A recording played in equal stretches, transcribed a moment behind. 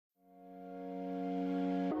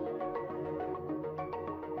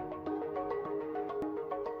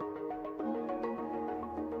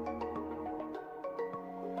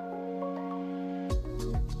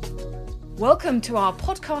Welcome to our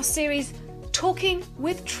podcast series, Talking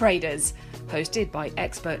with Traders, hosted by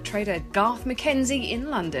expert trader Garth McKenzie in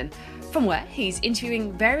London, from where he's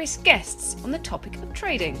interviewing various guests on the topic of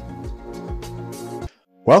trading.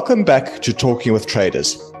 Welcome back to Talking with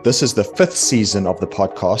Traders. This is the fifth season of the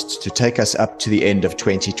podcast to take us up to the end of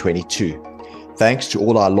 2022. Thanks to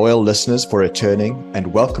all our loyal listeners for returning,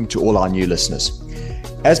 and welcome to all our new listeners.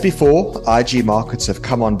 As before, IG Markets have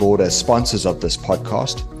come on board as sponsors of this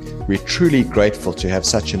podcast. We're truly grateful to have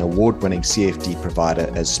such an award-winning CFD provider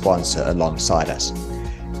as sponsor alongside us.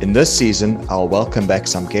 In this season, I'll welcome back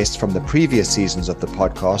some guests from the previous seasons of the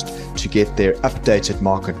podcast to get their updated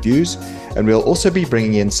market views, and we'll also be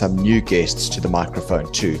bringing in some new guests to the microphone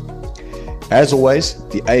too. As always,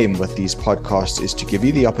 the aim with these podcasts is to give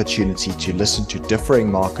you the opportunity to listen to differing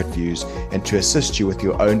market views and to assist you with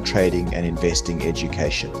your own trading and investing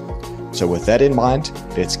education. So with that in mind,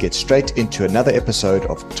 let's get straight into another episode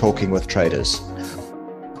of Talking with Traders.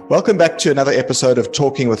 Welcome back to another episode of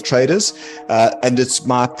Talking with Traders. And it's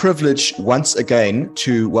my privilege once again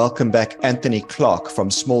to welcome back Anthony Clark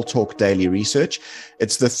from Small Talk Daily Research.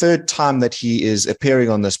 It's the third time that he is appearing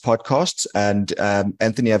on this podcast. And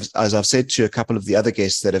Anthony, as I've said to a couple of the other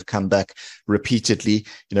guests that have come back repeatedly,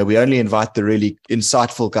 we only invite the really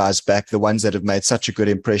insightful guys back, the ones that have made such a good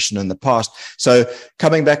impression in the past. So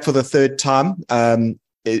coming back for the third time,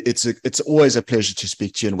 it's always a pleasure to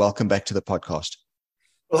speak to you, and welcome back to the podcast.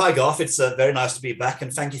 Well, hi, Garth. It's very nice to be back,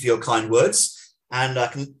 and thank you for your kind words. And I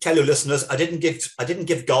can tell your listeners, I didn't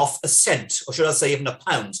give Garth a cent, or should I say even a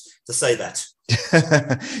pound, to say that.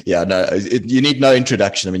 Yeah, no, you need no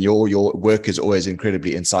introduction. I mean, your work is always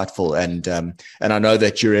incredibly insightful, and I know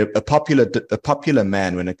that you're a popular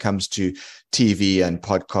man when it comes to TV and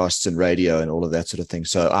podcasts and radio and all of that sort of thing.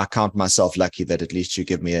 So I count myself lucky that at least you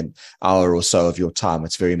give me an hour or so of your time.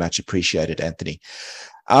 It's very much appreciated, Anthony.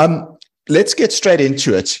 Let's get straight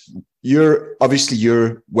into it.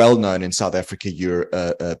 You're well known in South Africa. You're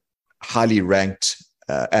a highly ranked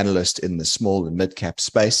analyst in the small and mid-cap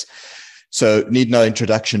space. So need no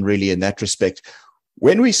introduction really in that respect.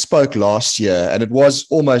 When we spoke last year, and it was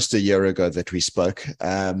almost a year ago that we spoke,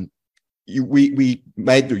 you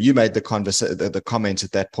made the comment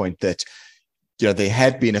at that point that there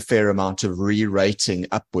had been a fair amount of re-rating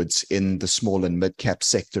upwards in the small and mid-cap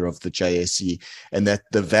sector of the JSE, and that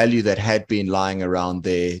the value that had been lying around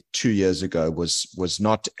there 2 years ago was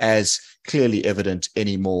not as clearly evident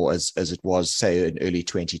anymore as it was, say, in early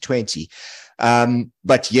 2020.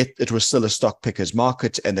 But yet it was still a stock picker's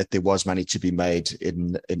market, and that there was money to be made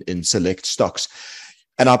in select stocks.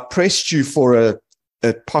 And I pressed you for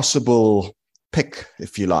a possible pick,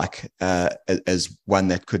 if you like, as one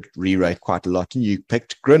that could re-rate quite a lot. And you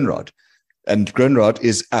picked Grindrod, and Grindrod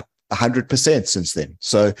is up 100% since then.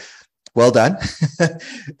 So well done.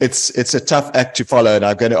 It's a tough act to follow, and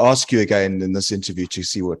I'm going to ask you again in this interview to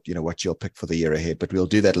see what you'll pick for the year ahead, but we'll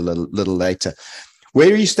do that a little later. Where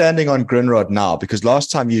are you standing on Grindrod now? Because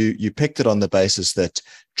last time you picked it on the basis that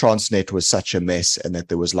Transnet was such a mess and that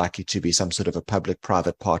there was likely to be some sort of a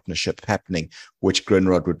public-private partnership happening, which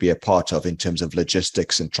Grindrod would be a part of in terms of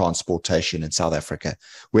logistics and transportation in South Africa.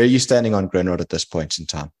 Where are you standing on Grindrod at this point in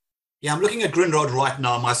time? Yeah, I'm looking at Grindrod right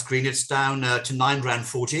now on my screen. It's down to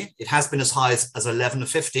R9.40. It has been as high as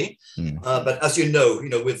 11.50. But as you know,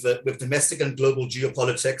 with domestic and global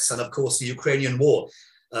geopolitics, and of course the Ukrainian war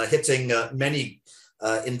hitting many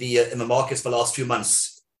in the markets for the last few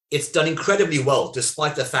months, it's done incredibly well,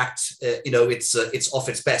 despite the fact it's off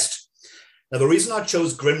its best. Now, the reason I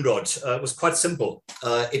chose Grindrod was quite simple.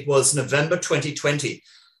 It was November 2020,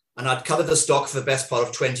 and I'd covered the stock for the best part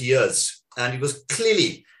of 20 years, and it was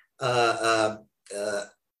clearly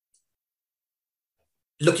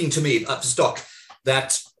looking to me at the stock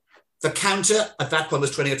that the counter at that point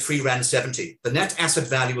was trading at R3.70. The net asset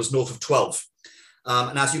value was north of 12.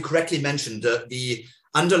 And as you correctly mentioned, the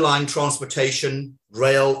underlying transportation,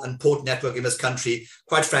 rail and port network in this country,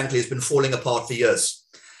 quite frankly, has been falling apart for years.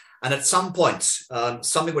 And at some point,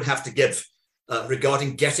 something would have to give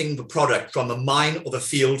regarding getting the product from the mine or the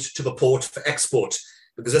field to the port for export,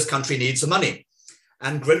 because this country needs the money.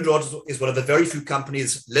 And Grindrod is one of the very few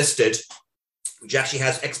companies listed which actually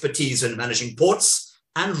has expertise in managing ports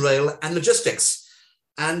and rail and logistics.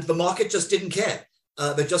 And the market just didn't care.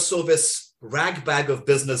 They just saw this rag bag of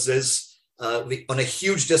businesses on a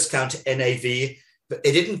huge discount to NAV, but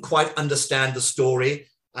they didn't quite understand the story.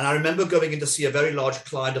 And I remember going in to see a very large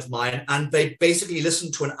client of mine, and they basically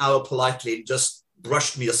listened to an hour politely and just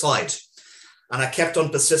brushed me aside. And I kept on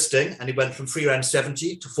persisting, and it went from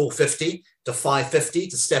R3.70 to 4.50 to 5.50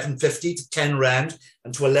 to 7.50 to 10 Rand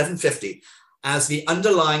and to 11.50. as the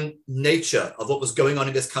underlying nature of what was going on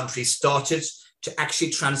in this country started to actually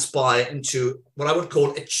transpire into what I would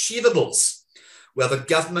call achievables, where the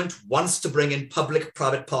government wants to bring in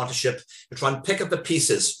public-private partnership to try and pick up the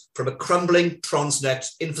pieces from a crumbling Transnet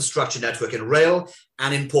infrastructure network in rail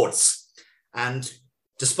and in ports. And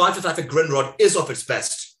despite the fact that Grindrod is off its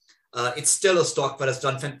best, it's still a stock that has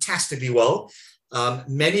done fantastically well.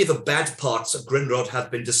 Many of the bad parts of Grindrod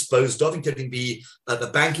have been disposed of, including the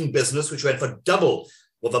banking business, which went for double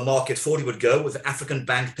what the market thought it would go, with the African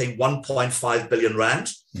bank paying 1.5 billion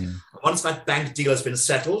rand. Once that bank deal has been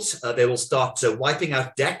settled, they will start wiping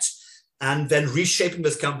out debt and then reshaping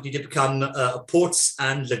this company to become a ports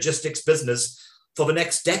and logistics business for the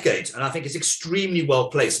next decade. And I think it's extremely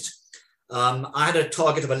well placed. I had a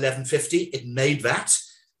target of 1150. It made that.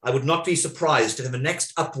 I would not be surprised if in the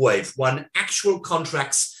next upwave, when actual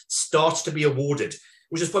contracts start to be awarded,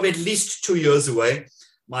 which is probably at least 2 years away,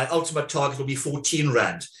 my ultimate target will be 14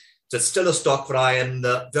 Rand. So it's still a stock that I am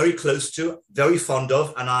very close to, very fond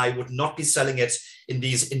of, and I would not be selling it in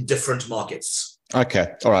these indifferent markets. Okay.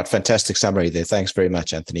 All right. Fantastic summary there. Thanks very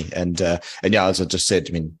much, Anthony. And yeah, as I just said,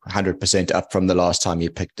 100% up from the last time you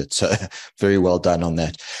picked it. So very well done on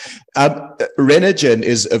that. Renergen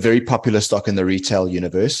is a very popular stock in the retail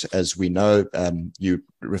universe. As we know, you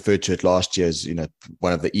referred to it last year as,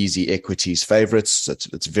 one of the easy equities favorites.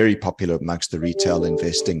 It's very popular amongst the retail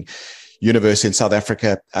investing universe in South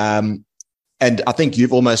Africa. And I think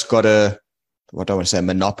you've almost got I don't want to say a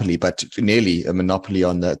monopoly, but nearly a monopoly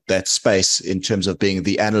on that space in terms of being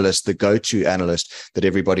the analyst, the go-to analyst that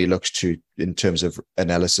everybody looks to in terms of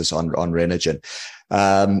analysis on Renergen.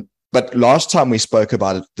 But last time we spoke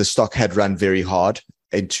about it, the stock had run very hard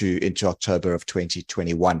into October of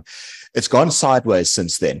 2021. It's gone sideways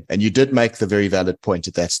since then. And you did make the very valid point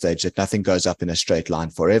at that stage that nothing goes up in a straight line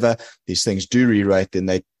forever. These things do re-rate, then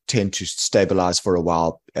they tend to stabilize for a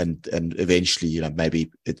while, and eventually,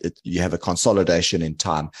 maybe you have a consolidation in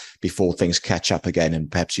time before things catch up again,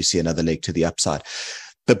 and perhaps you see another leg to the upside.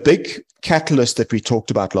 The big catalyst that we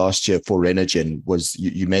talked about last year for Renergen was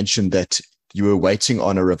you mentioned that you were waiting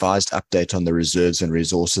on a revised update on the reserves and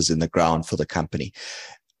resources in the ground for the company.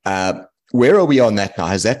 Where are we on that now?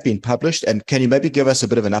 Has that been published? And can you maybe give us a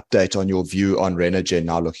bit of an update on your view on Renergen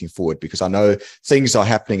now looking forward? Because I know things are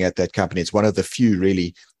happening at that company. It's one of the few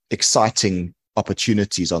really exciting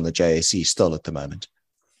opportunities on the JSE still at the moment.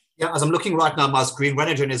 Yeah, as I'm looking right now, my screen,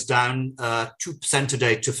 Renergen is down 2%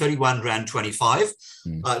 today to 31 Rand 25.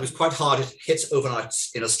 It was quite hard. It hit overnight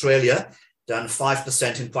in Australia, down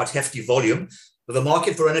 5% in quite hefty volume. But the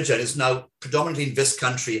market for Renergen is now predominantly in this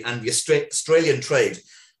country, and the Australian trade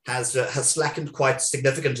has slackened quite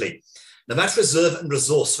significantly. Now, that reserve and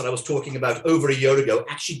resource that I was talking about over a year ago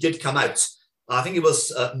actually did come out. I think it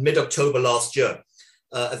was mid-October last year.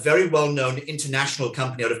 A very well-known international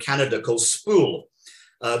company out of Canada called Spool,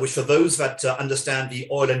 which for those that understand the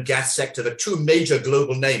oil and gas sector, the two major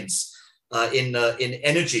global names in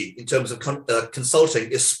energy in terms of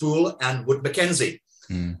consulting is Spool and Wood Mackenzie.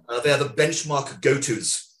 They are the benchmark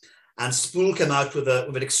go-tos. And Spool came out with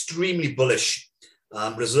an extremely bullish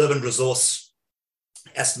reserve and resource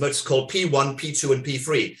estimates called P1, P2, and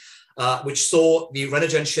P3, which saw the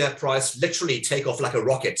Renergen share price literally take off like a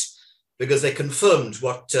rocket, because they confirmed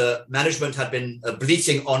what management had been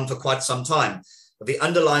bleating on for quite some time, the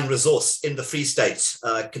underlying resource in the Free State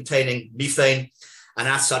containing methane, and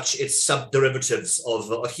as such, its sub-derivatives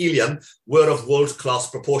of helium were of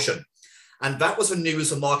world-class proportion. And that was the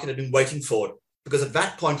news the market had been waiting for, because at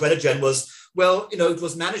that point, Renergen was, it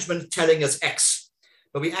was management telling us X,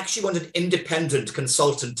 but we actually want an independent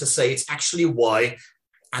consultant to say it's actually Y,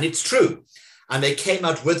 and it's true. And they came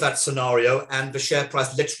out with that scenario, and the share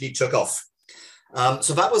price literally took off.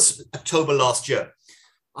 So that was October last year.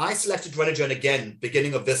 I selected Renergen again,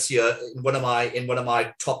 beginning of this year, in one of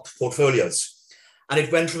my top portfolios. And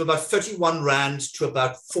it went from about 31 Rand to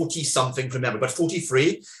about 40 something, remember, about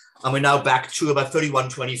 43. And we're now back to about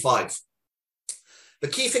 31.25. The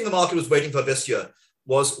key thing the market was waiting for this year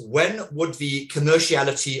was when would the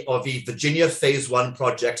commerciality of the Virginia Phase 1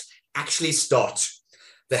 project actually start?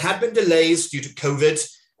 There had been delays due to COVID,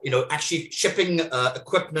 actually shipping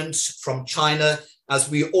equipment from China, as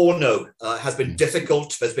we all know, has been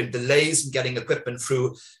difficult. There's been delays in getting equipment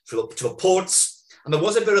through to the ports. And there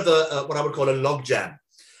was a bit of what I would call a logjam.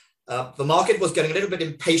 The market was getting a little bit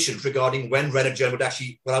impatient regarding when Renergen would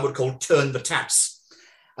actually, what I would call, turn the taps.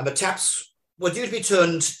 And the taps were due to be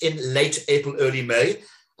turned in late April, early May,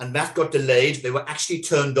 and that got delayed. They were actually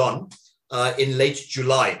turned on in late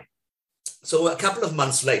July. So a couple of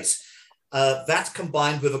months late. That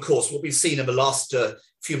combined with, of course, what we've seen in the last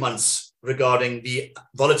few months regarding the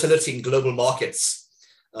volatility in global markets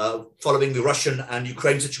following the Russian and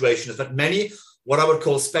Ukraine situation is that many, what I would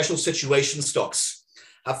call special situation stocks,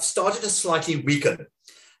 have started to slightly weaken.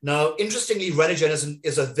 Now, interestingly, Renergen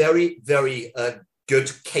is a very, very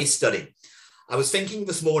good case study. I was thinking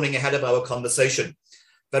this morning ahead of our conversation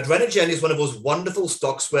that Renergen is one of those wonderful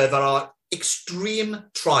stocks where there are extreme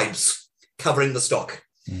tribes covering the stock.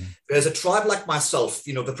 There's a tribe like myself,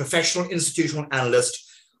 you know, the professional institutional analyst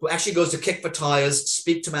who actually goes to kick the tires,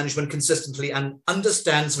 speak to management consistently, and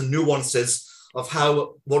understands the nuances of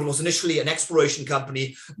how what was initially an exploration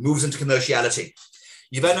company moves into commerciality.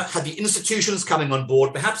 You then have the institutions coming on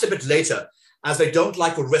board, perhaps a bit later, as they don't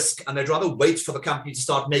like the risk and they'd rather wait for the company to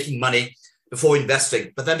start making money before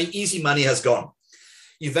investing. But then the easy money has gone.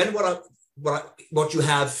 You then what you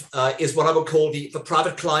have is what I would call the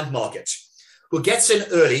private client market, who gets in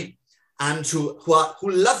early and who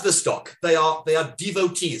love the stock. They are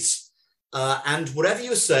devotees, and whatever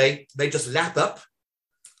you say, they just lap up,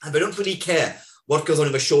 and they don't really care what goes on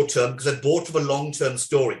in the short term because they're bought for the long-term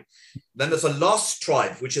story. Then there's a last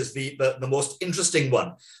tribe, which is the most interesting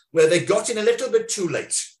one, where they got in a little bit too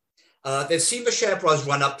late. They've seen the share price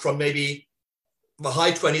run up from maybe the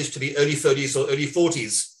high 20s to the early 30s or early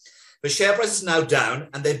 40s. The share price is now down,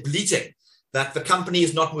 and they're bleating that the company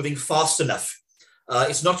is not moving fast enough.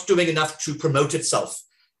 It's not doing enough to promote itself,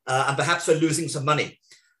 and perhaps they're losing some money.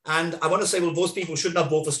 And I want to say, well, those people shouldn't have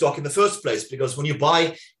bought the stock in the first place, because when you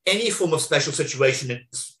buy any form of special situation,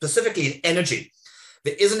 specifically in energy,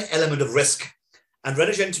 there is an element of risk. And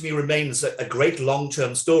Renergen to me remains a great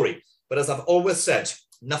long-term story. But as I've always said,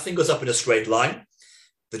 nothing goes up in a straight line.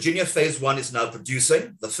 Virginia Phase 1 is now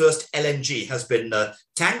producing. The first LNG has been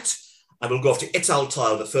tanked, and we'll go off to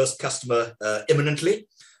Italtile, the first customer imminently,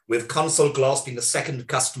 with Consol Glass being the second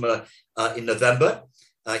customer in November.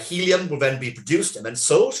 Helium will then be produced and then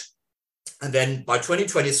sold. And then by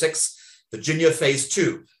 2026, Virginia Phase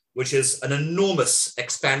 2, which is an enormous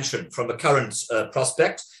expansion from the current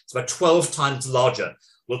prospect. It's about 12 times larger,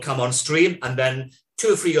 will come on stream. And then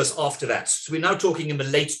 2 or 3 years after that, so we're now talking in the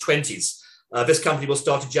late 20s, this company will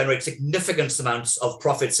start to generate significant amounts of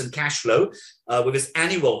profits and cash flow with its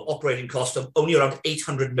annual operating cost of only around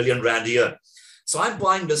 800 million rand a year. So I'm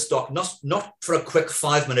buying this stock not for a quick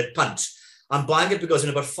 5-minute punt. I'm buying it because in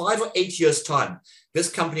about 5 or 8 years' time,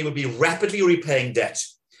 this company will be rapidly repaying debt,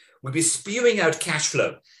 will be spewing out cash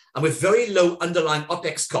flow, and with very low underlying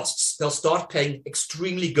OPEX costs, they'll start paying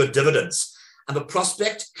extremely good dividends. And the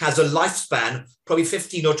prospect has a lifespan, probably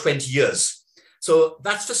 15 or 20 years. So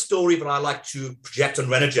that's the story that I like to project on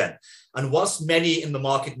Renergen. And whilst many in the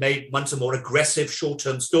market may want a more aggressive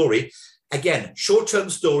short-term story, again, short-term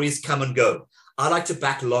stories come and go. I like to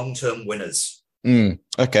back long-term winners.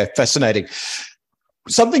 Okay, fascinating.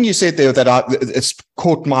 Something you said there that it's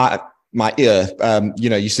caught my ear.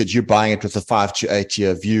 You said you're buying it with a 5 to 8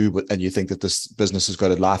 year view, and you think that this business has got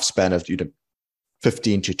a lifespan of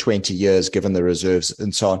 15 to 20 years, given the reserves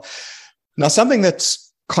and so on. Now, something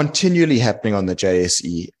that's continually happening on the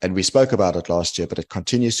JSE, and we spoke about it last year, but it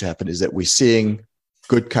continues to happen, is that we're seeing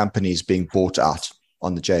good companies being bought out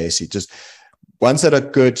on the JSE. Just ones that are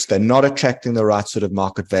good, they're not attracting the right sort of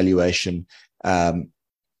market valuation, and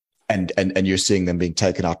you're seeing them being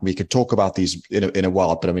taken out. We could talk about these in a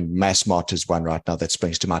while, but I mean, Massmart is one right now that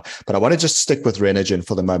springs to mind. But I want to just stick with Renergen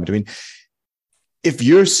for the moment. I mean, if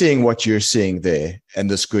you're seeing what you're seeing there and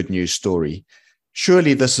this good news story,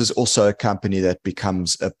 surely this is also a company that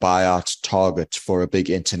becomes a buyout target for a big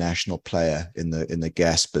international player in the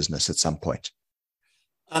gas business at some point.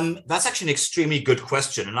 That's actually an extremely good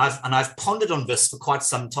question, and I've pondered on this for quite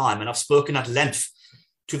some time, and I've spoken at length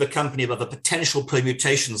to the company about the potential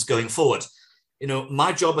permutations going forward.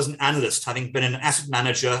 My job as an analyst, having been an asset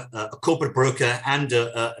manager, a corporate broker, and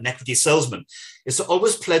an equity salesman, is to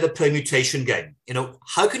always play the permutation game.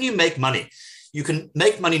 How can you make money? You can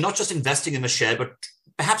make money not just investing in the share, but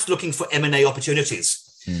perhaps looking for M&A opportunities.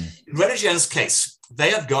 In Renergen's case,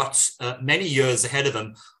 they have got many years ahead of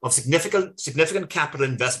them of significant capital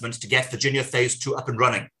investment to get Virginia Phase 2 up and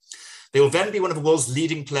running. They will then be one of the world's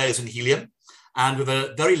leading players in helium, and with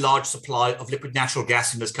a very large supply of liquid natural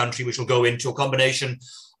gas in this country, which will go into a combination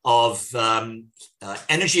of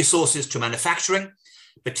energy sources to manufacturing,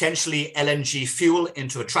 potentially LNG fuel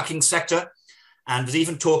into a trucking sector. And there's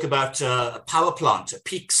even talk about a power plant, a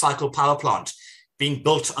peak cycle power plant being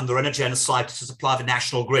built on the Renergen site to supply the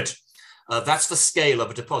national grid. That's the scale of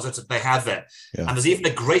a deposit that they have there. Yeah. And there's even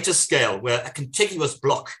a greater scale where a contiguous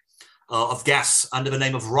block of gas under the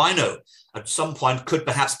name of Rhino at some point could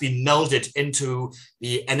perhaps be melded into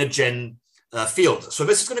the Renergen field. So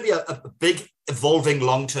this is going to be a big evolving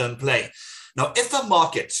long-term play. Now, if the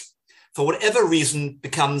market for whatever reason,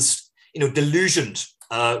 becomes, delusioned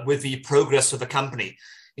with the progress of the company.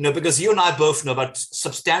 Because you and I both know about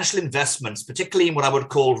substantial investments, particularly in what I would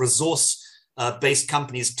call resource-based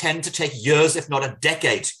companies, tend to take years, if not a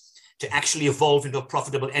decade, to actually evolve into a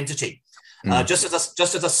profitable entity. Just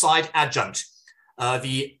as a side adjunct,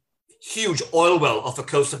 the huge oil well off the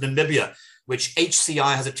coast of Namibia, which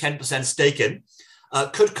HCI has a 10% stake in,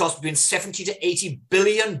 could cost between $70 to $80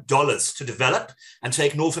 billion to develop and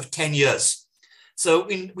take north of 10 years. So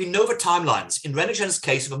we know the timelines. In Renergen's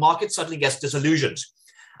case, if a market suddenly gets disillusioned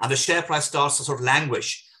and the share price starts to sort of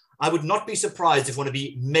languish, I would not be surprised if one of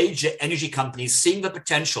the major energy companies, seeing the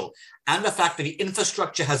potential and the fact that the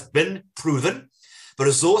infrastructure has been proven, the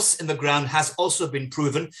resource in the ground has also been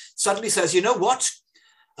proven, suddenly says, you know what?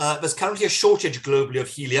 There's currently a shortage globally of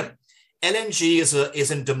helium. LNG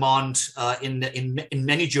is in demand in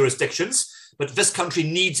many jurisdictions, but this country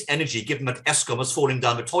needs energy, given that Eskom is falling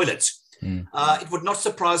down the toilet. It would not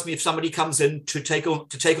surprise me if somebody comes in to take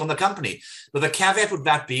on the company. But the caveat with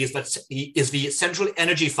that be is that the Central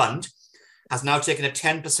Energy Fund has now taken a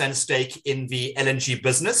 10% stake in the LNG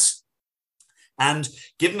business. And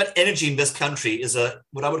given that energy in this country is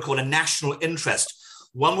what I would call a national interest,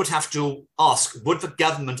 one would have to ask, would the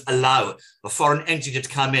government allow a foreign entity to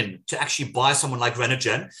come in to actually buy someone like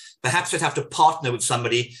Renergen? Perhaps they'd have to partner with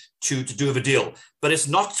somebody to do the deal. But it's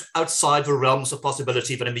not outside the realms of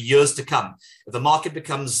possibility that in the years to come, if the market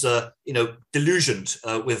becomes delusioned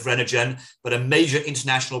with Renergen, but a major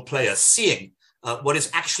international player seeing what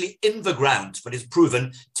is actually in the ground, but is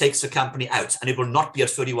proven, takes the company out, and it will not be at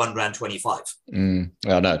 31 Rand 25. No,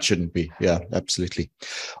 it shouldn't be. Yeah, absolutely.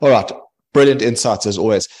 All right. Brilliant insights as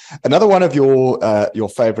always. Another one of your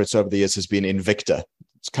favorites over the years has been Invicta.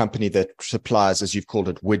 It's a company that supplies, as you've called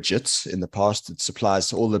it, widgets in the past. It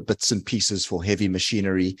supplies all the bits and pieces for heavy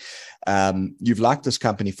machinery. You've liked this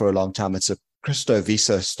company for a long time. It's a Christo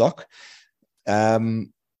Visa stock.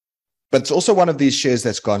 But it's also one of these shares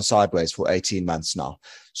that's gone sideways for 18 months now.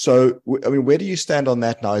 So, I mean, where do you stand on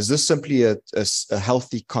that now? Is this simply a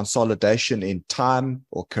healthy consolidation in time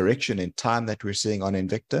or correction in time that we're seeing on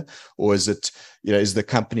Invicta? Or is it, is the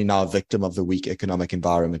company now a victim of the weak economic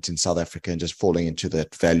environment in South Africa and just falling into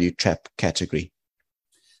that value trap category?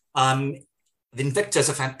 Invicta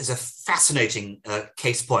is a fascinating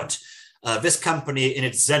case point. This company in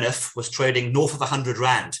its zenith was trading north of 100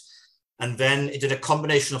 Rand. And then it did a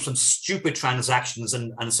combination of some stupid transactions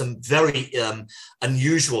and some very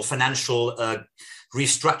unusual financial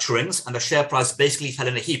restructurings, and the share price basically fell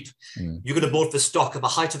in a heap. You could have bought the stock at the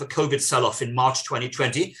height of a COVID sell-off in March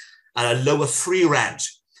 2020 at a lower 3 Rand.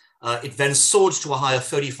 It then soared to a higher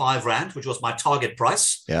 35 Rand, which was my target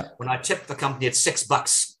price. When I tipped the company at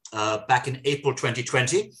 $6 back in April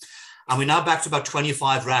 2020. And we're now back to about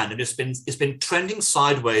 25 Rand. And it's been trending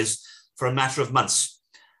sideways for a matter of months.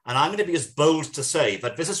 And I'm going to be as bold to say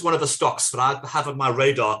that this is one of the stocks that I have on my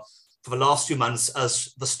radar for the last few months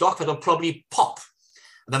as the stock that will probably pop.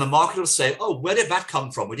 And then the market will say, oh, where did that come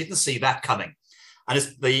from? We didn't see that coming. And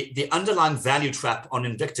it's the underlying value trap on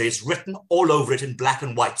Invicta is written all over it in black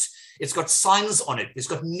and white. It's got signs on it. It's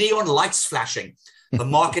got neon lights flashing. The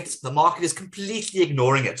market is completely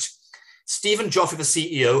ignoring it. Stephen Joffe, the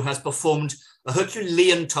CEO, has performed a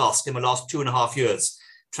Herculean task in the last 2.5 years,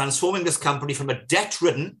 transforming this company from a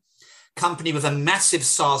debt-ridden company with a massive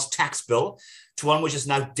SARS tax bill to one which is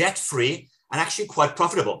now debt-free and actually quite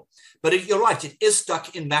profitable. But you're right, it is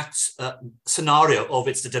stuck in that scenario of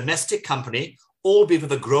it's the domestic company, albeit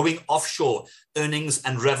with a growing offshore earnings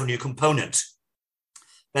and revenue component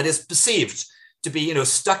that is perceived to be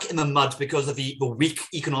stuck in the mud because of the weak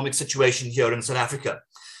economic situation here in South Africa.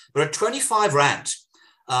 But at 25 Rand,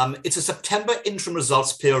 it's a September interim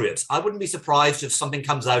results period. I wouldn't be surprised if something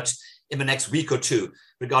comes out in the next week or two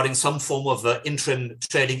regarding some form of interim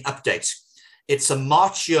trading update. It's a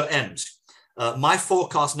March year end. My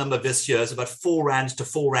forecast number this year is about 4 Rand to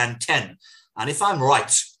 4 Rand 10. And if I'm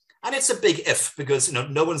right, and it's a big if because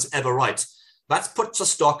no one's ever right, that puts a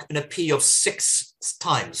stock in a P of 6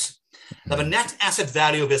 times. Now, the net asset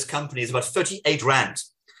value of this company is about 38 Rand.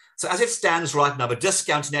 So as it stands right now, the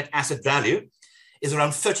discount net asset value is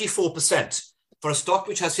around 34% for a stock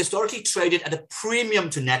which has historically traded at a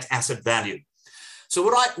premium to net asset value. So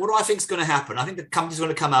what do I think is going to happen? I think the company's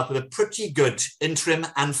going to come out with a pretty good interim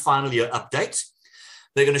and final year update.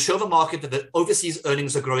 They're going to show the market that the overseas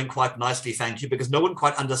earnings are growing quite nicely, thank you, because no one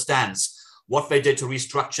quite understands what they did to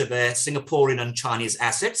restructure their Singaporean and Chinese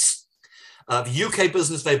assets. The UK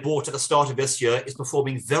business they bought at the start of this year is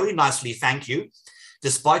performing very nicely, thank you,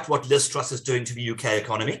 despite what Liz Truss is doing to the UK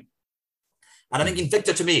economy. And I think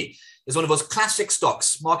Invicta, to me, is one of those classic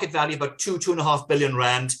stocks, market value about 2.5 billion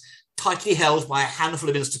Rand, tightly held by a handful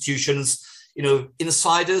of institutions.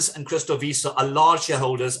 Insiders and Crystal Visa are large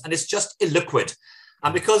shareholders, and it's just illiquid.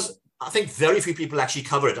 And because I think very few people actually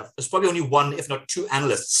cover it, there's probably only one, if not two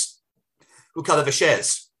analysts who cover the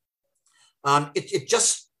shares. It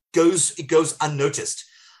just goes unnoticed.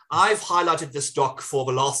 I've highlighted this stock for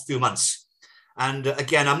the last few months. And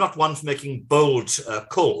again, I'm not one for making bold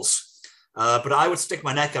calls, but I would stick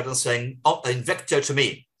my neck out and saying, Invicta to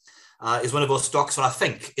me is one of those stocks that I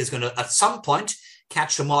think is going to, at some point,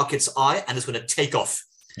 catch the market's eye and is going to take off.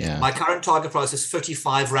 Yeah. My current target price is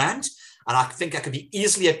 35 Rand, and I think that could be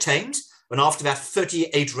easily attained. And after that,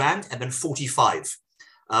 38 Rand and then 45.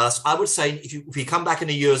 So I would say if we come back in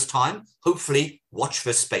a year's time, hopefully watch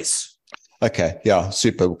this space. Okay. Yeah.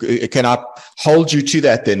 Super. Can I hold you to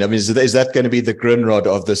that then? I mean, is that going to be the Grindrod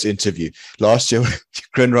of this interview? Last year,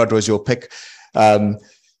 Grindrod was your pick. Shall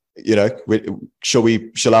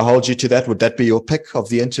I hold you to that? Would that be your pick of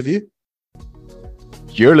the interview?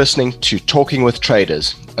 You're listening to Talking with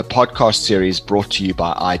Traders, a podcast series brought to you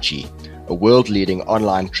by IG, a world-leading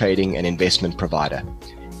online trading and investment provider.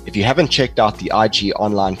 If you haven't checked out the IG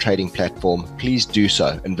online trading platform, please do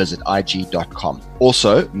so and visit IG.com.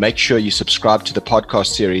 Also, make sure you subscribe to the podcast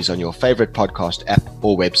series on your favorite podcast app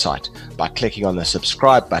or website by clicking on the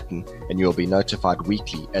subscribe button, and you'll be notified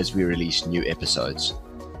weekly as we release new episodes.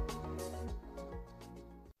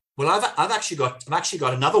 Well, I've actually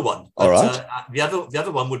got another one. All right. The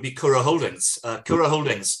other one would be Curro Holdings. Curro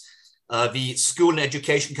Holdings, the school and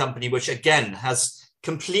education company, which again has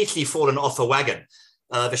completely fallen off a wagon.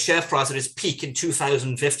 The share price at its peak in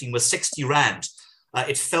 2015 was 60 Rand.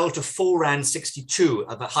 It fell to 4 Rand 62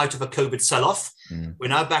 at the height of a COVID sell-off. We're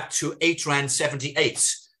now back to 8 Rand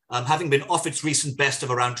 78, having been off its recent best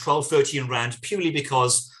of around 12, 13 Rand, purely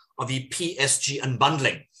because of the PSG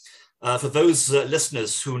unbundling. For those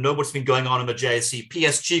listeners who know what's been going on in the JSE,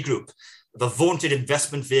 PSG Group, the vaunted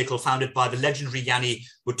investment vehicle founded by the legendary Yanni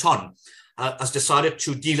Mouton, has decided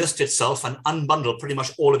to delist itself and unbundle pretty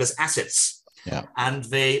much all of its assets. Yeah. And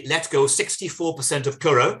they let go 64% of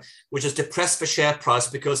Curro, which has depressed the share price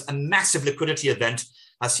because a massive liquidity event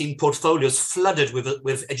has seen portfolios flooded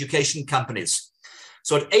with education companies.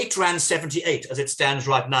 So at 8 Rand 78, as it stands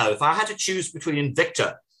right now, if I had to choose between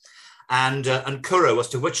Invicta and Curro as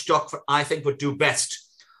to which stock I think would do best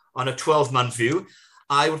on a 12-month view,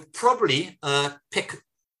 I would probably pick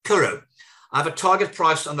Curro. I have a target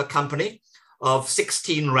price on the company of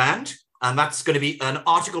 16 Rand. And that's going to be an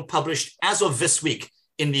article published as of this week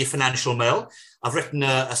in the Financial Mail. I've written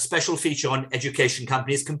a special feature on education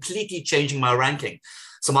companies, completely changing my ranking.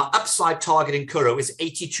 So my upside target in Curro is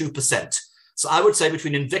 82%. So I would say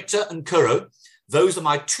between Invicta and Curro, those are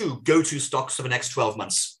my two go-to stocks for the next 12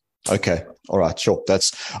 months. Okay. All right. Sure.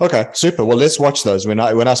 That's okay. Super. Well, let's watch those. When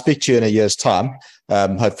I speak to you in a year's time,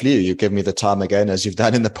 hopefully you give me the time again, as you've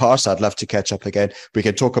done in the past. I'd love to catch up again. We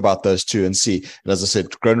can talk about those two and see. And as I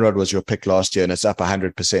said, Grindrod was your pick last year, and it's up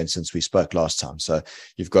 100% since we spoke last time. So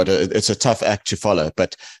you've got it's a tough act to follow,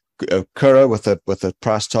 but Curro with a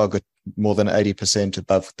price target more than 80%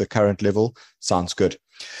 above the current level sounds good.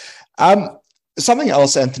 Something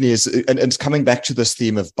else, Anthony, is, and it's coming back to this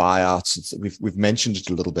theme of buyouts. We've mentioned it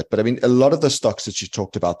a little bit, but I mean, a lot of the stocks that you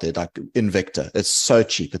talked about there, like Invicta, it's so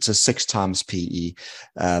cheap. It's a 6 times PE.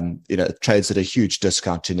 It trades at a huge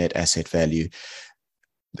discount to net asset value.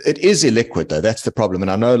 It is illiquid, though. That's the problem. And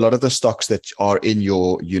I know a lot of the stocks that are in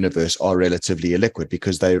your universe are relatively illiquid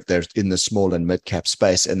because they're in the small and mid cap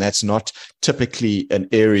space. And that's not typically an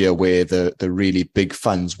area where the really big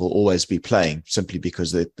funds will always be playing, simply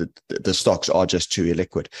because the stocks are just too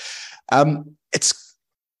illiquid.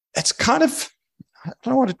 It's kind of, I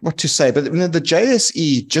don't know what to say, but the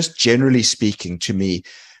JSE, just generally speaking, to me,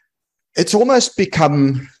 it's almost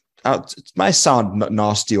become, it may sound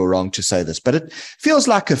nasty or wrong to say this, but it feels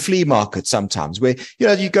like a flea market sometimes, where,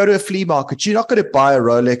 you go to a flea market, you're not going to buy a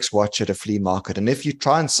Rolex watch at a flea market. And if you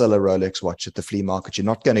try and sell a Rolex watch at the flea market, you're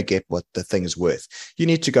not going to get what the thing's worth. You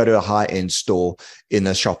need to go to a high-end store in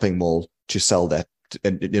a shopping mall to sell that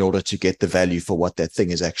in order to get the value for what that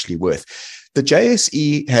thing is actually worth. The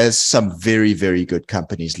JSE has some very, very good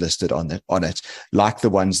companies listed on it, like the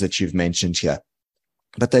ones that you've mentioned here.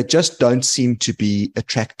 But they just don't seem to be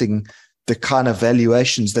attracting the kind of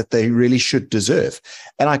valuations that they really should deserve.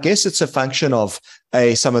 And I guess it's a function of,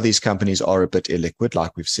 some of these companies are a bit illiquid,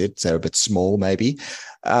 like we've said, they're a bit small maybe.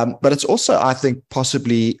 But it's also, I think,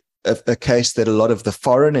 possibly a case that a lot of the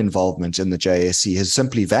foreign involvement in the JSE has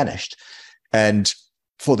simply vanished. And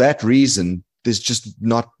for that reason, there's just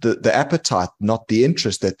not the appetite, not the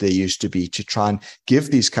interest that there used to be to try and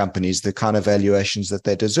give these companies the kind of valuations that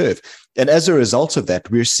they deserve. And as a result of that,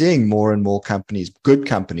 we're seeing more and more companies, good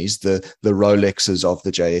companies, the Rolexes of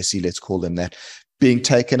the JSE, let's call them that, being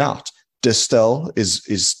taken out. Distel is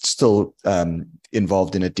still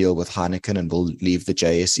involved in a deal with Heineken and will leave the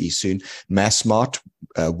JSE soon. Massmart,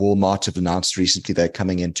 Walmart have announced recently they're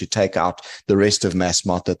coming in to take out the rest of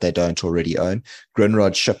Massmart that they don't already own.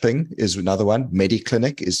 Grindrod Shipping is another one.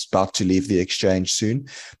 Mediclinic is about to leave the exchange soon.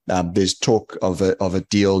 There's talk of a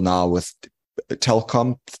deal now with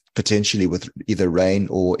Telkom, potentially with either Rain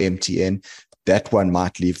or MTN. That one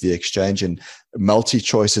might leave the exchange. And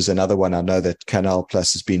MultiChoice is another one. I know that Canal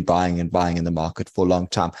Plus has been buying in the market for a long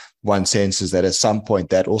time. One senses that at some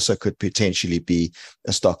point that also could potentially be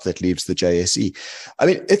a stock that leaves the JSE. I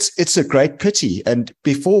mean, it's a great pity. And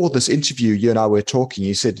before this interview, you and I were talking,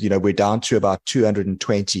 you said, we're down to about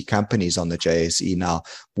 220 companies on the JSE now,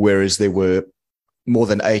 whereas there were more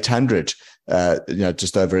than 800,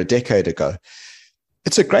 just over a decade ago.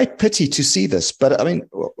 It's a great pity to see this, but I mean,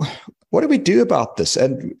 what do we do about this?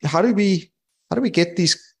 And how do we get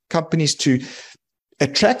these companies to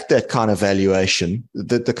attract that kind of valuation,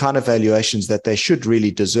 the kind of valuations that they should really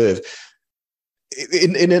deserve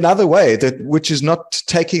in another way, which is not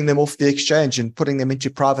taking them off the exchange and putting them into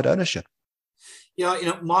private ownership?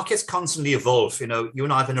 Yeah, markets constantly evolve. You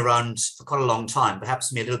and I have been around for quite a long time,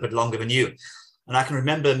 perhaps me a little bit longer than you. And I can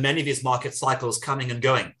remember many of these market cycles coming and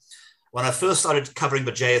going. When I first started covering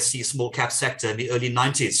the JSE small cap sector in the early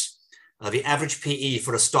 90s, the average PE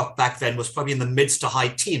for a stock back then was probably in the mid to high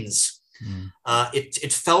teens.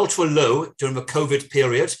 It fell to a low during the COVID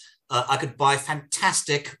period. I could buy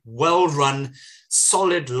fantastic, well-run,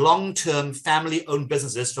 solid, long-term family-owned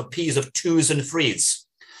businesses for P's of 2s and 3s.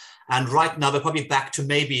 And right now, they're probably back to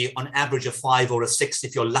maybe on average a 5 or a 6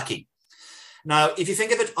 if you're lucky. Now, if you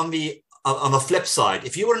think of it on the flip side,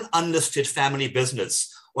 if you were an unlisted family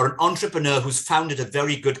business or an entrepreneur who's founded a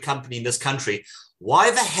very good company in this country,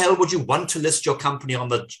 why the hell would you want to list your company on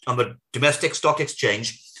the domestic stock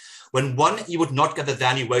exchange when, one, you would not get the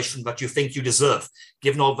valuation that you think you deserve,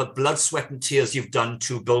 given all the blood, sweat, and tears you've done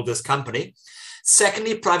to build this company?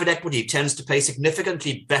 Secondly, private equity tends to pay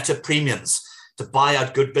significantly better premiums to buy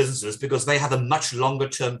out good businesses because they have a much longer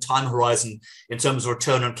term time horizon in terms of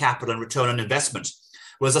return on capital and return on investment.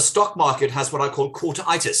 Whereas the stock market has what I call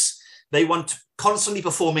quarteritis. They want constantly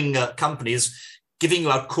performing companies giving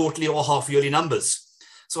you out quarterly or half-yearly numbers.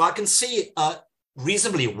 So I can see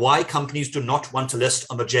reasonably why companies do not want to list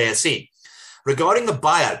on the JSE. Regarding the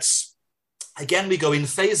buyouts, again, we go in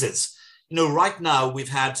phases. Right now we've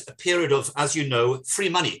had a period of, as you know, free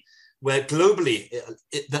money, where globally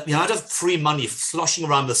the amount of free money sloshing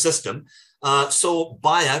around the system, so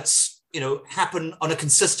buyouts, happen on a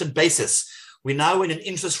consistent basis. We're now in an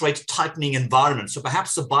interest rate tightening environment, so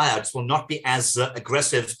perhaps the buyouts will not be as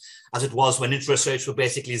aggressive as it was when interest rates were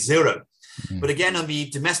basically zero. Mm-hmm. But again, on the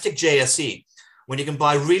domestic JSE, when you can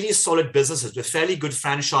buy really solid businesses with fairly good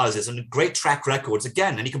franchises and great track records,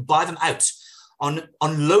 again, and you can buy them out on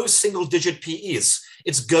low single-digit PEs,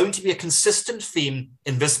 it's going to be a consistent theme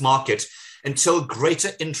in this market until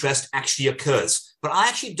greater interest actually occurs. But I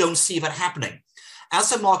actually don't see that happening. As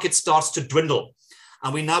the market starts to dwindle,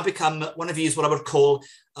 and we now become one of these, what I would call,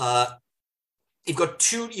 you've got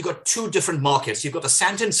two different markets. You've got the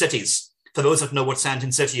Sandton cities. For those that know what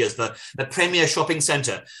Sandton City is, the premier shopping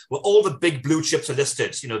center where all the big blue chips are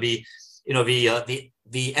listed. The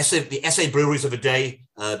SA breweries of the day,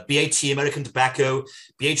 BAT, American Tobacco,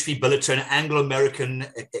 BHP Billiton, Anglo-American,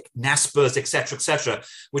 Naspers, etc.,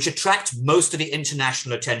 which attract most of the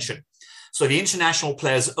international attention. So the international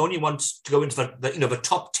players only want to go into the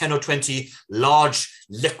top 10 or 20 large,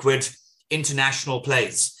 liquid international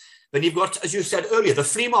plays. Then you've got, as you said earlier, the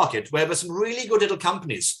flea market, where there's some really good little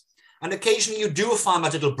companies. And occasionally you do find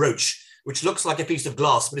that little brooch, which looks like a piece of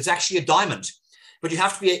glass, but it's actually a diamond. But you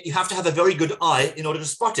have to have a very good eye in order to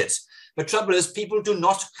spot it. The trouble is, people do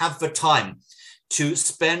not have the time to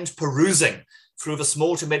spend perusing through the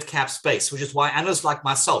small to mid-cap space, which is why analysts like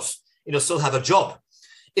myself, still have a job.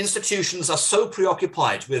 Institutions are so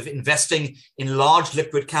preoccupied with investing in large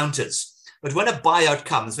liquid counters, but when a buyout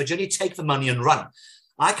comes, they generally take the money and run.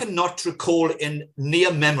 I cannot recall in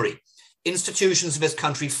near memory institutions in this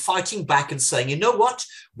country fighting back and saying, you know what,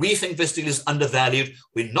 we think this deal is undervalued.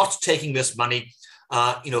 We're not taking this money.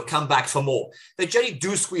 Come back for more. They generally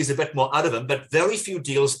do squeeze a bit more out of them, but very few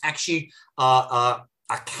deals actually are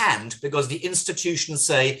canned because the institutions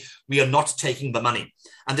say we are not taking the money.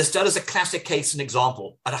 And this is a classic case and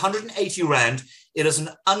example. At 180 Rand, it is an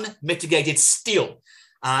unmitigated steal.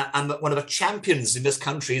 and one of the champions in this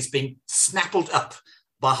country is being snapped up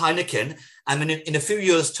by Heineken. And in a few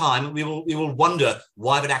years' time, we will wonder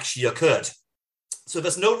why that actually occurred. So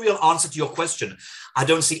there's no real answer to your question. I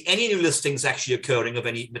don't see any new listings actually occurring of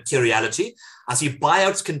any materiality. I see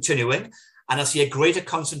buyouts continuing, and I see a greater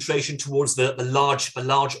concentration towards the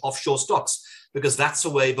large offshore stocks, because that's the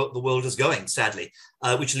way the world is going, sadly,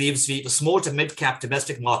 which leaves the small to mid-cap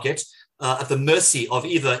domestic market at the mercy of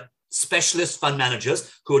either specialist fund managers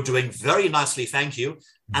who are doing very nicely, thank you,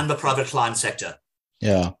 and the private client sector.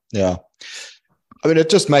 Yeah. I mean, it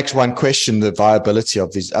just makes one question the viability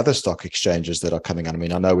of these other stock exchanges that are coming on. I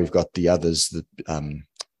mean, I know we've got the others.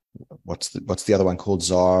 What's the other one called?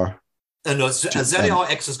 ZAR? No,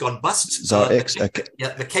 ZARX has gone bust. ZARX, okay.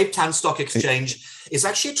 Yeah, the Cape Town Stock Exchange is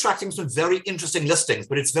actually attracting some very interesting listings,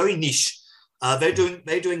 but it's very niche. They're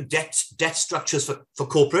doing debt structures for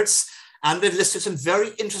corporates, and they've listed some very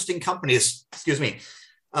interesting companies. Excuse me.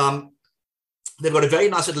 They've got a very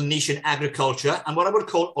nice little niche in agriculture and what I would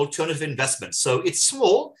call alternative investments. So it's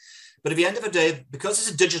small, but at the end of the day, because it's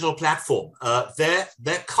a digital platform,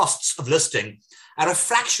 their costs of listing are a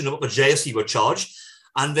fraction of what the JSE would charge.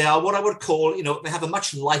 And they are what I would call, they have a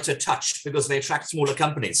much lighter touch because they attract smaller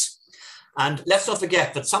companies. And let's not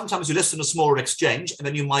forget that sometimes you list on a smaller exchange and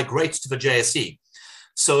then you migrate to the JSE.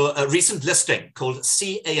 So a recent listing called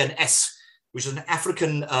CANS, which is an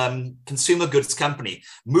African consumer goods company,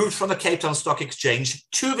 moved from the Cape Town Stock Exchange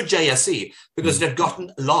to the JSE because they've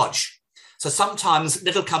gotten large. So sometimes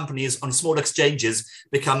little companies on small exchanges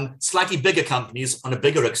become slightly bigger companies on a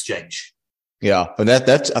bigger exchange. Yeah, and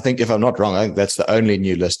that's, I think, if I'm not wrong, I think that's the only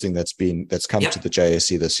new listing that's come to the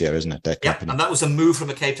JSE this year, isn't it? That company. And that was a move from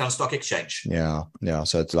the Cape Town Stock Exchange. Yeah.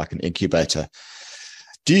 So it's like an incubator.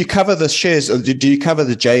 Do you cover the shares, or do you cover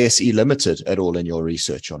the JSE Limited at all in your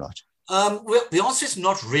research or not? Well, the answer is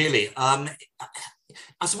not really. I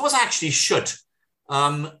suppose I actually should,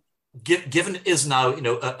 given it is now,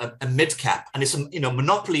 a mid cap, and it's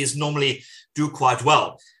monopolies normally do quite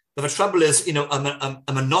well. But the trouble is,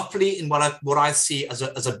 a monopoly in what I see as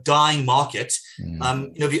a dying market.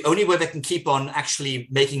 The only way they can keep on actually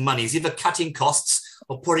making money is either cutting costs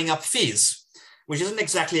or putting up fees, which isn't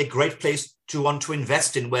exactly a great place to want to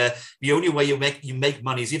invest in, where the only way you make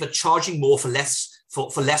money is either charging more for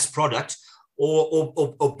less product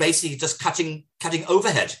or basically just cutting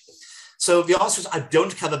overhead. So the answer is I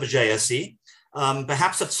don't cover the JSE.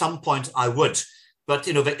 Perhaps at some point I would, but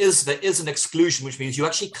there is an exclusion, which means you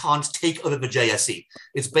actually can't take over the JSE.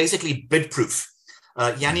 It's basically bid proof.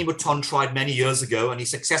 Yanni Mouton tried many years ago, and he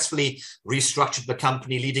successfully restructured the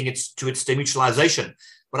company, leading it to its demutualization.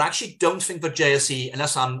 But I actually don't think the JSE,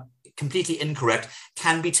 unless I'm completely incorrect,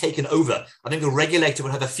 can be taken over. I think the regulator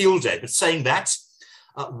would have a field day. But saying that,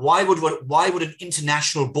 why would an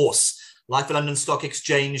international bourse like the London Stock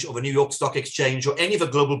Exchange or the New York Stock Exchange or any of the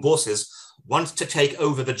global bourses want to take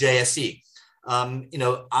over the JSE?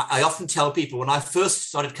 I often tell people, when I first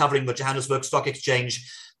started covering the Johannesburg Stock Exchange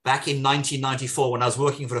back in 1994, when I was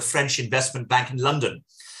working for a French investment bank in London,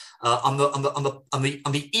 on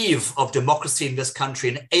the eve of democracy in this country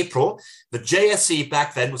in April, the JSE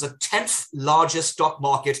back then was the 10th largest stock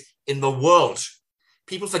market in the world.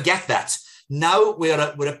 People forget that. Now we're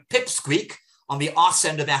a pipsqueak on the arse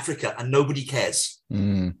end of Africa, and nobody cares.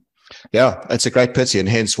 Yeah, it's a great pity, and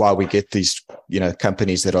hence why we get these,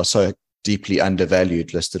 companies that are so deeply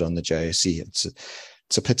undervalued listed on the JSE. It's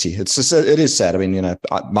a pity. It is sad. I mean,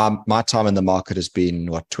 my time in the market has been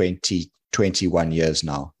 21 years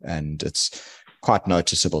now, and it's quite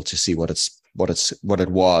noticeable to see what it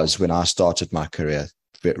was when I started my career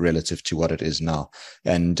relative to what it is now.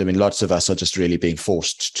 And I mean, lots of us are just really being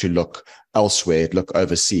forced to look elsewhere, look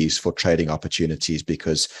overseas for trading opportunities,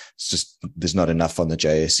 because it's just, there's not enough on the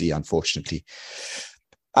JSE, unfortunately.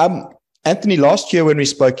 Anthony, last year when we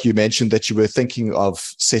spoke, you mentioned that you were thinking of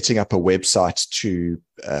setting up a website to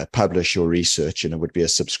publish your research, and it would be a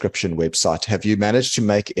subscription website. Have you managed to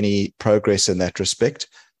make any progress in that respect?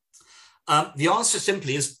 The answer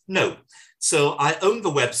simply is no. So I own the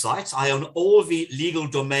website. I own all the legal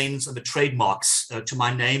domains and the trademarks to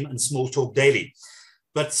my name and Small Talk Daily.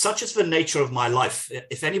 But such is the nature of my life.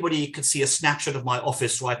 If anybody could see a snapshot of my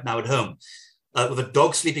office right now at home, with a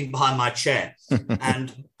dog sleeping behind my chair,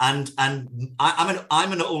 and I'm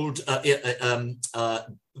an old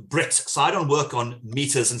Brit, so I don't work on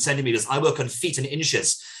meters and centimeters. I work on feet and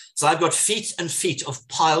inches. So I've got feet and feet of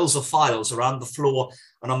piles of files around the floor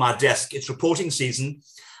and on my desk. It's reporting season,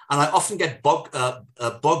 and I often get bogged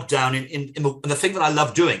down in the thing that I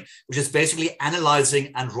love doing, which is basically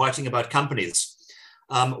analyzing and writing about companies.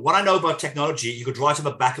 What I know about technology, you could write on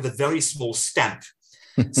the back of a very small stamp.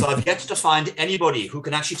 So I've yet to find anybody who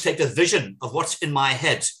can actually take the vision of what's in my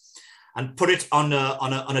head and put it on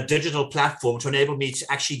a digital platform to enable me to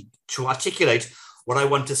actually to articulate what I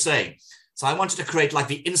want to say. So I wanted to create like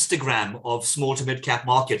the Instagram of small to mid cap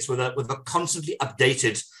markets with a constantly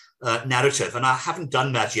updated narrative, and I haven't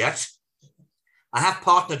done that yet. I have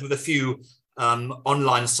partnered with a few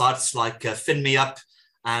online sites like FinMeUp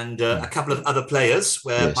and a couple of other players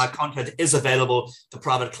where my content is available to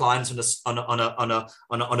private clients on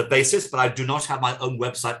a basis, but I do not have my own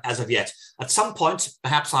website as of yet. At some point,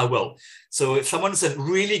 perhaps I will. So if someone's a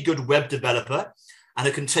really good web developer and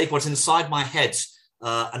it can take what's inside my head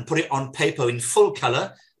and put it on paper in full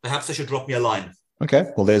color, perhaps they should drop me a line.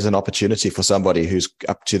 Okay, well, there's an opportunity for somebody who's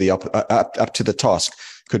up to the task.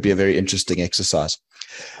 Could be a very interesting exercise.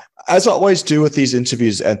 As I always do with these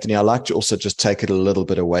interviews, Anthony, I like to also just take it a little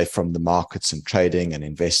bit away from the markets and trading and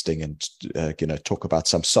investing and, talk about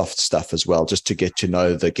some soft stuff as well, just to get to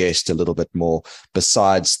know the guest a little bit more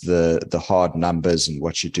besides the hard numbers and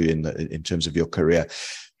what you do in terms of your career.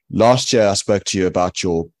 Last year, I spoke to you about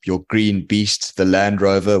your green beast, the Land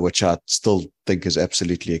Rover, which I still think is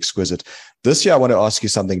absolutely exquisite. This year, I want to ask you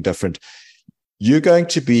something different. You're going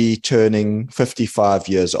to be turning 55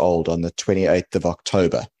 years old on the 28th of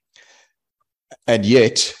October. And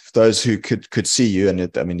yet, those who could see you, and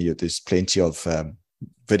there's plenty of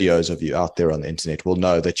videos of you out there on the internet, will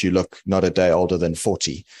know that you look not a day older than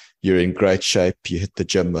 40. You're in great shape. You hit the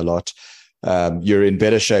gym a lot. You're in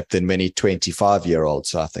better shape than many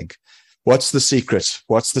 25-year-olds, I think. What's the secret?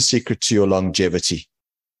 What's the secret to your longevity?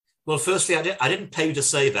 Well, firstly, I didn't pay you to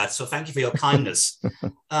say that, so thank you for your kindness.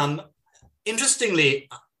 Interestingly,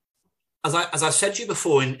 as I said to you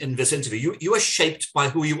before in this interview, you are shaped by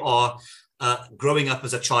who you are growing up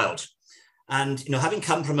as a child. And, having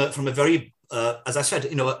come from a very, as I said,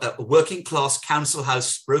 a working class council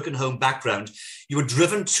house, broken home background, you were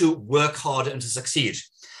driven to work harder and to succeed.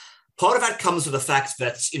 Part of that comes with the fact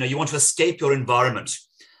that, you want to escape your environment.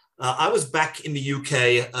 I was back in the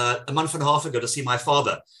UK a month and a half ago to see my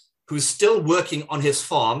father, who's still working on his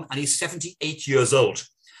farm, and he's 78 years old.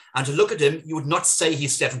 And to look at him, you would not say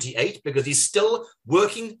he's 78 because he's still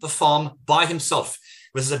working the farm by himself.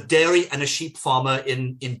 This is a dairy and a sheep farmer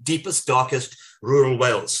in deepest, darkest rural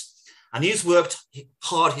Wales. And he's worked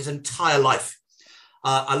hard his entire life.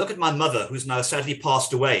 I look at my mother, who's now sadly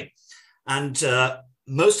passed away. And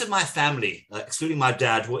most of my family, excluding my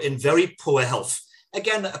dad, were in very poor health.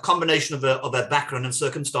 Again, a combination of their background and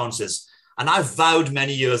circumstances. And I vowed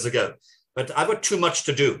many years ago, but I've got too much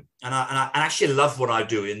to do. And I actually love what I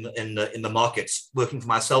do in the markets, working for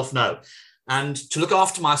myself now. And to look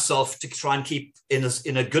after myself, to try and keep in as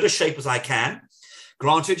good a shape as I can.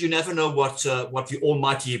 Granted, you never know what the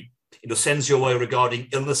Almighty sends your way regarding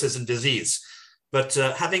illnesses and disease. But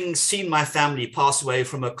having seen my family pass away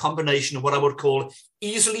from a combination of what I would call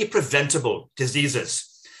easily preventable diseases,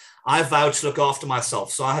 I vowed to look after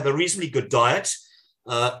myself. So I have a reasonably good diet.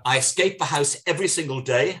 I escape the house every single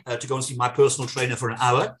day to go and see my personal trainer for an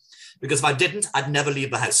hour, because if I didn't, I'd never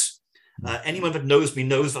leave the house. Anyone that knows me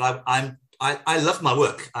knows that I love my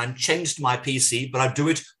work. I'm chained to my PC, but I do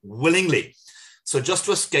it willingly. So just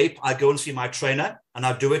to escape, I go and see my trainer, and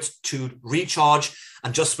I do it to recharge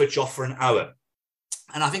and just switch off for an hour.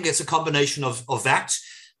 And I think it's a combination of that,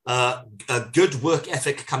 a good work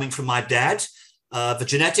ethic coming from my dad, the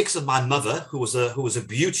genetics of my mother, who was a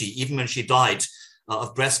beauty even when she died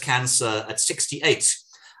of breast cancer at 68.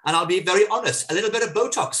 And I'll be very honest, a little bit of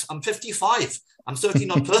Botox. I'm 55. I'm certainly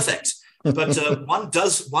not perfect. But one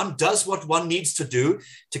does what one needs to do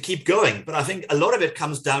to keep going. But I think a lot of it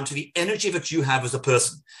comes down to the energy that you have as a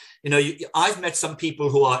person. I've met some people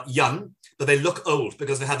who are young, but they look old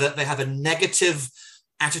because they have a negative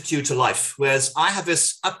attitude to life. Whereas I have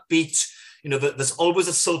this upbeat, there's always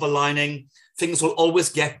a silver lining. Things will always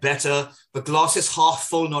get better. The glass is half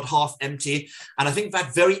full, not half empty. And I think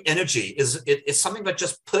that very energy is something that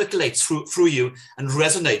just percolates through you and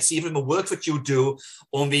resonates, even in the work that you do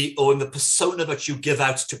or in the persona that you give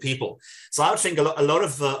out to people. So I would think a lot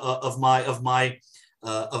of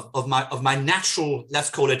my natural,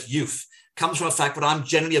 let's call it youth, comes from the fact that I'm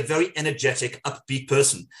generally a very energetic, upbeat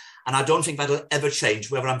person. And I don't think that'll ever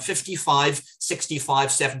change, whether I'm 55,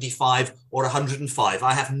 65, 75, or 105.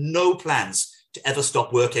 I have no plans to ever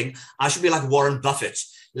stop working. I should be like Warren Buffett.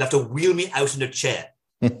 You'll have to wheel me out in a chair.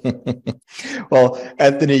 Well,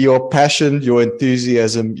 Anthony, your passion, your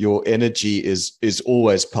enthusiasm, your energy is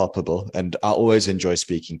always palpable, and I always enjoy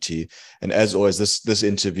speaking to you. And as always, this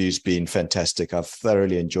interview's been fantastic. I've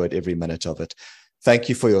thoroughly enjoyed every minute of it. Thank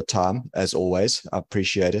you for your time, as always. I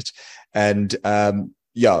appreciate it. And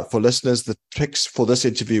for listeners, the tricks for this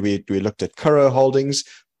interview, we looked at Curro holdings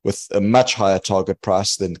with a much higher target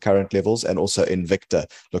price than current levels, and also Invicta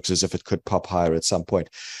looks as if it could pop higher at some point.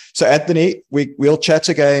 So Anthony, we'll chat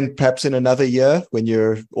again perhaps in another year when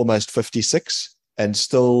you're almost 56 and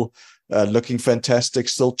still looking fantastic,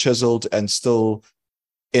 still chiseled, and still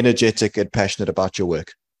energetic and passionate about your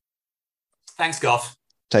work. Thanks, Garth.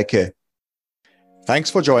 Take care. Thanks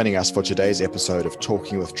for joining us for today's episode of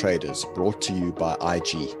Talking with Traders, brought to you by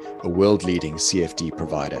IG, a world-leading CFD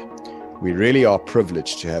provider. We really are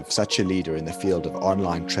privileged to have such a leader in the field of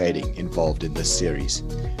online trading involved in this series.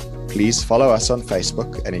 Please follow us on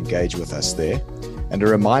Facebook and engage with us there. And a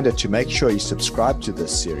reminder to make sure you subscribe to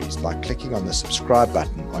this series by clicking on the subscribe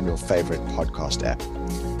button on your favorite podcast app.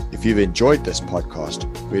 If you've enjoyed this podcast,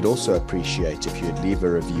 we'd also appreciate if you'd leave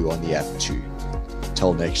a review on the app too.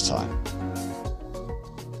 Till next time.